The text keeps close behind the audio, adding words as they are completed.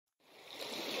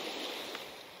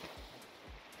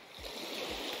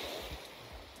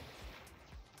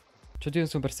Ciao a tutti,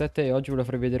 sono Super 7 e oggi volevo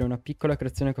farvi vedere una piccola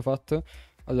creazione che ho fatto.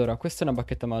 Allora, questa è una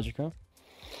bacchetta magica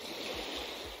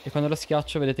e quando la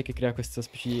schiaccio vedete che crea questa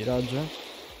specie di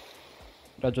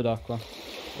raggio d'acqua.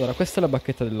 Allora, questa è la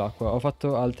bacchetta dell'acqua. Ho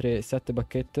fatto altre 7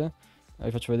 bacchette, vi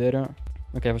faccio vedere.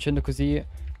 Ok, facendo così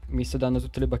mi sto dando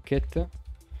tutte le bacchette.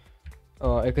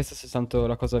 Oh, e questa è soltanto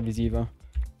la cosa visiva.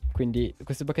 Quindi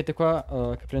queste bacchette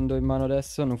qua che prendo in mano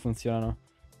adesso non funzionano.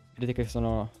 Vedete che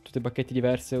sono tutte bacchette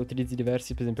diverse, utilizzi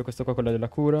diversi. Per esempio questa qua è quella della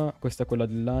cura, questa è quella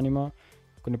dell'anima,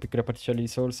 con le piccole particelle di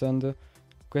soul sand.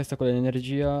 Questa è quella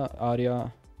dell'energia,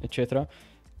 aria, eccetera.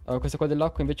 Questa qua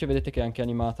dell'acqua invece vedete che è anche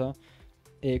animata.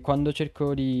 E quando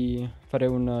cerco di fare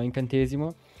un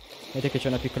incantesimo, vedete che c'è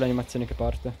una piccola animazione che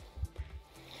parte.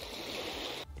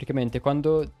 Praticamente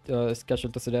quando schiaccio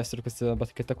il tasto destro questa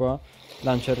bacchetta qua,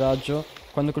 lancia il raggio,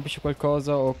 quando colpisce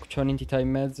qualcosa o c'è un'entità in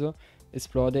mezzo,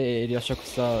 esplode e rilascia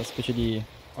questa specie di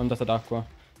ondata d'acqua.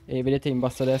 E vedete in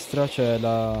basso a destra c'è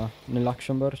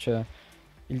nell'action bar c'è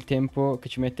il tempo che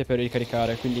ci mette per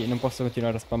ricaricare, quindi non posso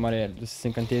continuare a spammare lo stesso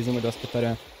incantesimo, devo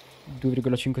aspettare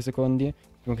 2,5 secondi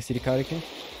prima che si ricarichi.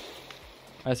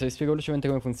 Adesso vi spiego velocemente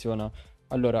come funziona.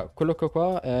 Allora, quello che ho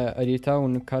qua è in realtà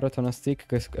un carrot on a stick,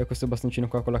 che è questo bastoncino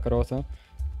qua con la carota.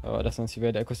 Adesso non si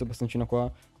vede, è questo bastoncino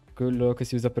qua, quello che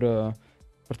si usa per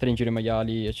portare in giro i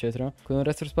maiali, eccetera. Con il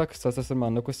Resource Pack sto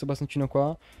trasformando questo bastoncino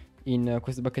qua in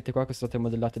queste bacchette qua che sono state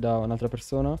modellate da un'altra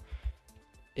persona.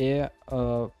 E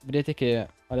vedete che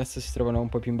adesso si trovano un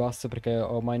po' più in basso perché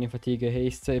ho mining fatigue e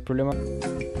haste. Il problema...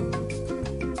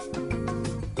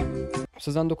 Sto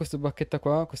usando questa bacchetta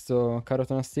qua, questo carrot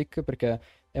on a stick, perché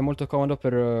è molto comodo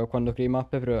per quando crei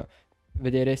mappe per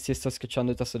vedere se sto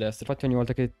schiacciando il tasto destro. Infatti ogni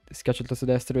volta che schiaccio il tasto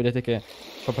destro vedete che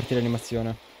fa partire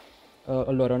l'animazione.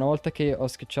 Allora, una volta che ho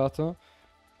schiacciato,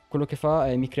 quello che fa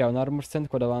è mi crea un armor stand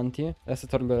qua davanti. Adesso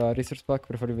tolgo la resource pack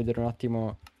per farvi vedere un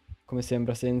attimo come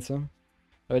sembra senza.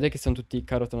 Vedete che sono tutti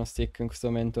carrot on a stick in questo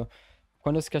momento.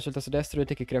 Quando schiaccio il tasto destro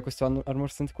vedete che crea questo armor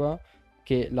stand qua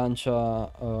che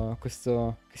lancia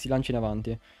questo, che si lancia in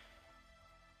avanti.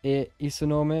 E il suo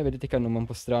nome, vedete che ha un nome un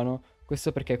po' strano.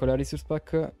 Questo perché con la resource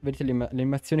pack, vedete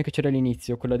l'animazione che c'era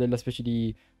all'inizio, quella della specie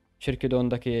di cerchio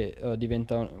d'onda che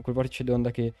diventa, quel vortice d'onda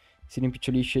che si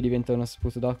rimpicciolisce e diventa una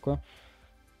sputa d'acqua.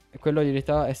 E quello in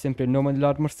realtà è sempre il nome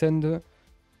dell'armor stand,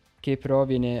 che però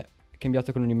viene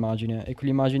cambiato con un'immagine, e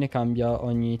quell'immagine cambia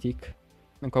ogni tick.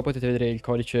 E qua potete vedere il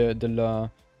codice della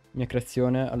mia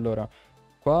creazione. Allora,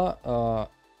 qua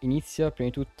inizia prima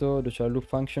di tutto dove c'è la loop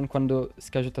function. Quando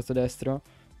schiaccio il tasto destro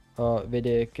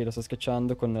vede che lo sto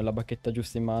schiacciando con la bacchetta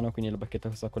giusta in mano, quindi la bacchetta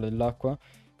questa, quella dell'acqua,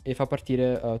 e fa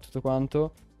partire tutto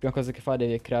quanto. Prima cosa che fa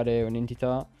deve creare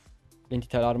un'entità,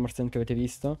 l'entità l'armor stand che avete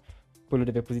visto, poi lo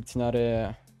deve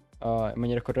posizionare in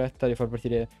maniera corretta, deve far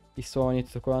partire i suoni e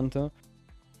tutto quanto.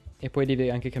 E poi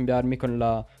deve anche cambiarmi con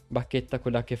la bacchetta,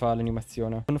 quella che fa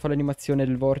l'animazione. Quando fa l'animazione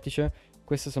del vortice,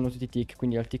 questi sono tutti i tick.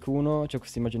 Quindi al tick 1 c'è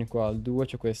questa immagine qua, al 2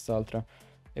 c'è quest'altra.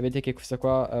 E vedete che questa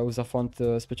qua usa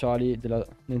font speciali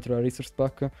dentro la resource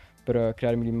pack per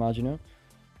crearmi l'immagine.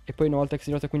 E poi una volta che si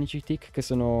arriva a 15 tick, che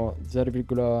sono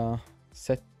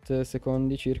 0,7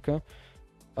 secondi circa,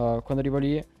 quando arrivo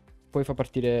lì, poi fa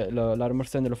partire l'armor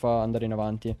stand e lo fa andare in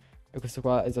avanti. E questo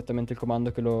qua è esattamente il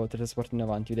comando che lo teletrasporta in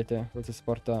avanti. Vedete? Lo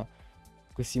trasporta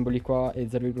questi simboli qua e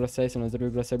 0,6 sono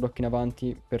 0,6 blocchi in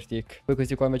avanti per tick. Poi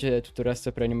questi qua invece è tutto il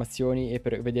resto per animazioni e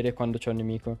per vedere quando c'è un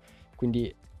nemico.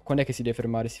 Quindi quando è che si deve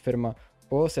fermare? Si ferma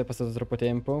o se è passato troppo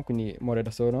tempo, quindi muore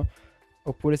da solo,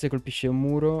 oppure se colpisce un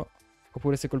muro,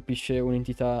 oppure se colpisce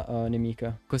un'entità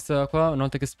nemica. Questa qua una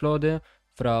volta che esplode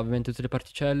farà ovviamente tutte le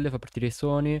particelle, fa partire i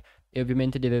suoni e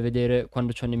ovviamente deve vedere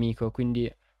quando c'è un nemico.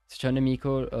 Quindi se c'è un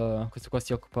nemico, questo qua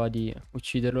si occupa di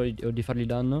ucciderlo o di fargli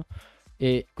danno.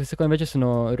 E queste qua invece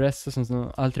il resto sono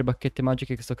altre bacchette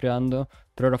magiche che sto creando.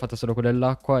 Per ora ho fatto solo quella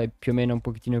dell'acqua e più o meno un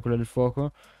pochettino quella del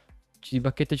fuoco. Di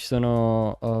bacchette ci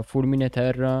sono fulmine,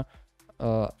 terra,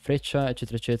 freccia,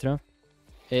 eccetera, eccetera.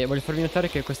 E voglio farvi notare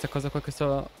che questa cosa qua che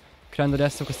sto creando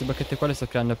adesso, queste bacchette qua le sto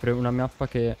creando per una mappa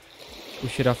che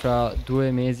uscirà fra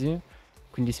 2 mesi.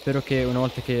 Quindi spero che una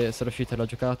volta che sarà uscita la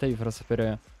giocata vi farò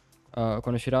sapere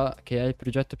quando uscirà, che è il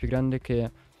progetto più grande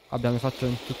che abbiamo fatto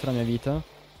in tutta la mia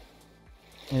vita.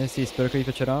 E sì, spero che vi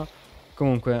piacerà.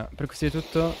 Comunque, per questo è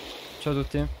tutto. Ciao a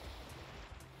tutti.